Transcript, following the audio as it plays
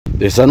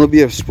The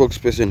ZANU-PF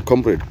spokesperson,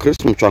 Comrade Chris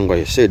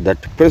Mutsvangwa, said that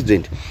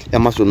President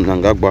Emerson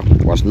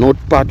Mnangagwa was not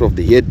part of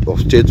the head of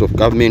states of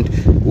government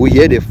who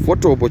had a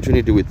photo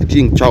opportunity with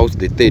King Charles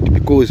III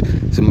because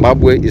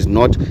Zimbabwe is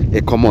not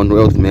a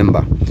Commonwealth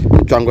member.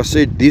 Mutsvangwa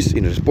said this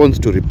in response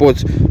to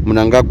reports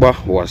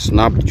Mnangagwa was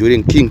snapped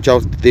during King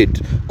Charles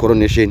III's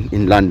coronation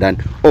in London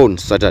on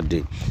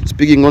Saturday.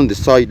 Speaking on the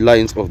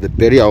sidelines of the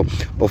burial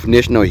of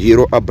national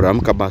hero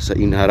Abraham Kabasa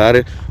in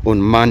Harare on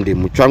Monday,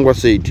 Mutsvangwa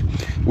said,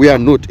 "We are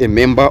not a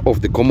member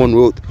of the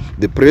Commonwealth.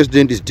 The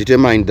president is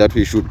determined that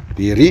we should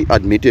be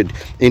readmitted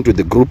into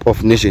the group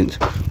of nations."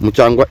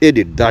 Mutsvangwa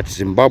added that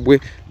Zimbabwe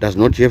does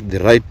not have the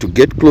right to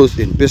get close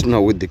and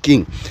personal with the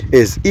king,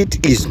 as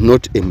it is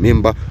not a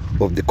member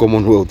of the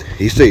Commonwealth,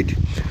 he said.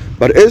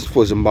 But as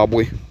for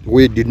Zimbabwe,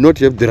 we did not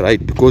have the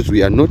right because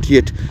we are not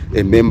yet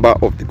a member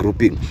of the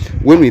grouping.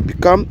 When we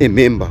become a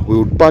member, we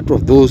will be part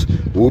of those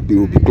who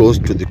will be close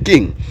to the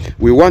king.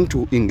 We want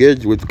to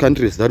engage with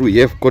countries that we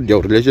have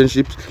cordial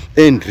relationships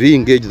and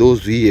re-engage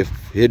those we have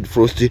had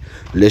frosty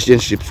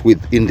relationships with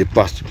in the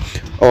past.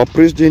 Our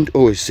president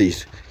always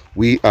says,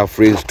 "We are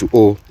friends to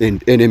all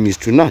and enemies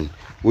to none."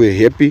 We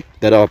are happy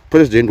that our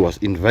president was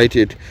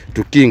invited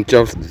to King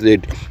Charles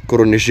III's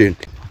coronation.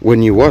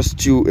 When he was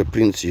still a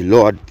prince, he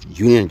lowered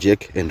the Union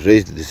Jack and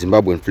raised the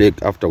Zimbabwean flag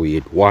after we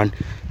had won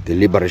the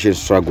liberation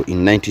struggle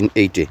in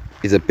 1980.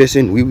 He's a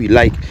person we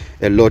like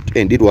a lot,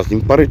 and it was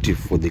imperative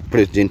for the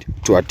president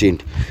to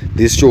attend.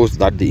 This shows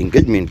that the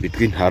engagement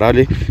between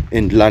Harare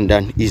and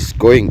London is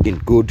going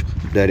in good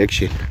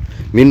direction.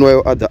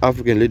 Meanwhile, other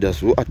African leaders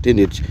who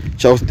attended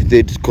Charles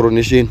III's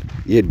coronation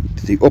had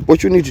the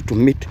opportunity to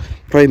meet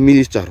Prime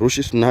Minister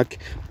Rishi Sunak,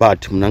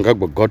 but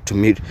Mnangagwa got to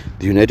meet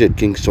the United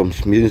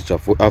Kingdom's Minister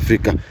for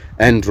Africa,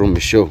 Andrew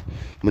Michel.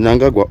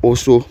 Mnangagwa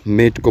also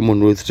met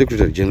Commonwealth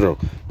Secretary General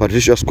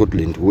Patricia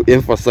Scotland, who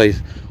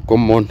emphasized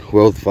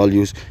Commonwealth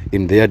values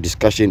in their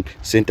discussion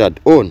centered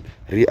on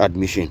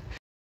readmission.